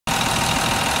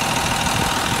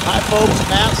Hi folks,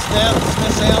 Matt Smith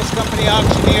Sales Company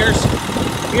Auctioneers.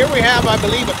 Here we have, I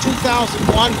believe, a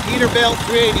 2001 Peterbilt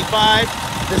 385.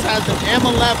 This has an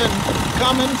M11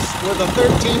 Cummins with a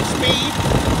 13 speed.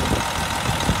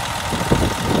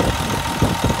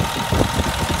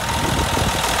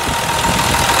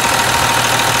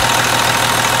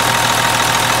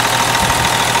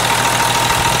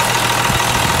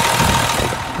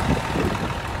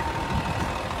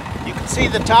 You can see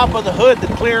the top of the hood, the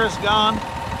clear is gone.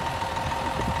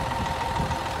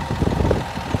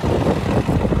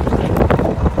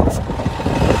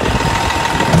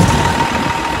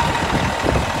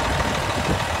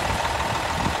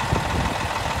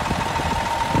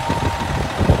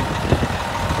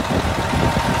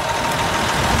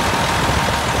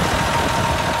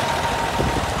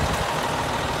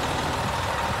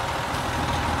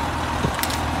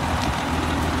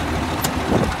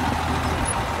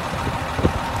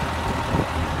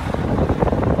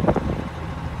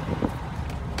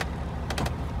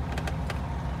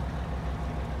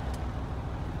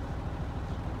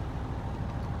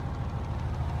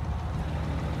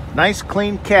 Nice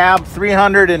clean cab,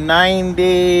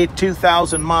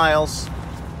 392,000 miles.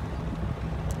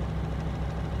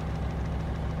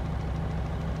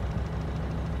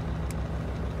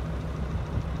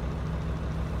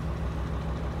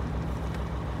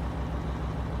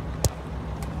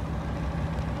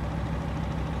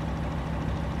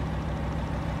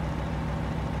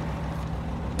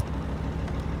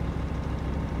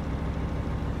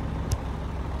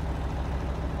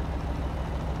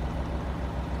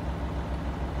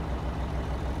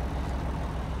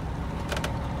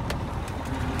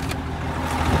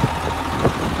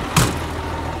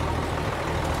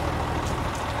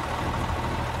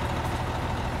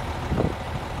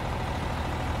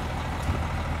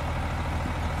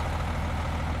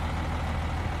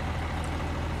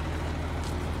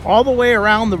 All the way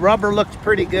around, the rubber looks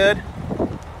pretty good.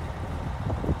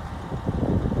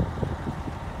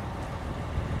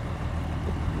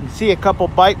 You see a couple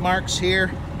bite marks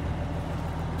here.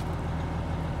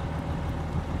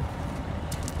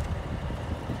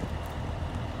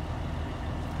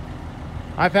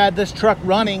 I've had this truck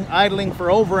running, idling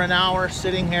for over an hour,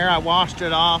 sitting here. I washed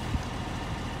it off.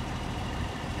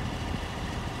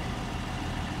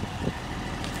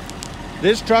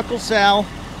 This truck will sell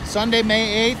Sunday,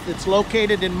 May 8th. It's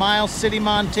located in Miles City,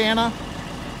 Montana.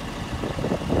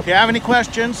 If you have any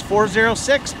questions,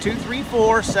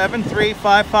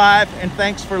 406-234-7355, and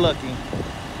thanks for looking.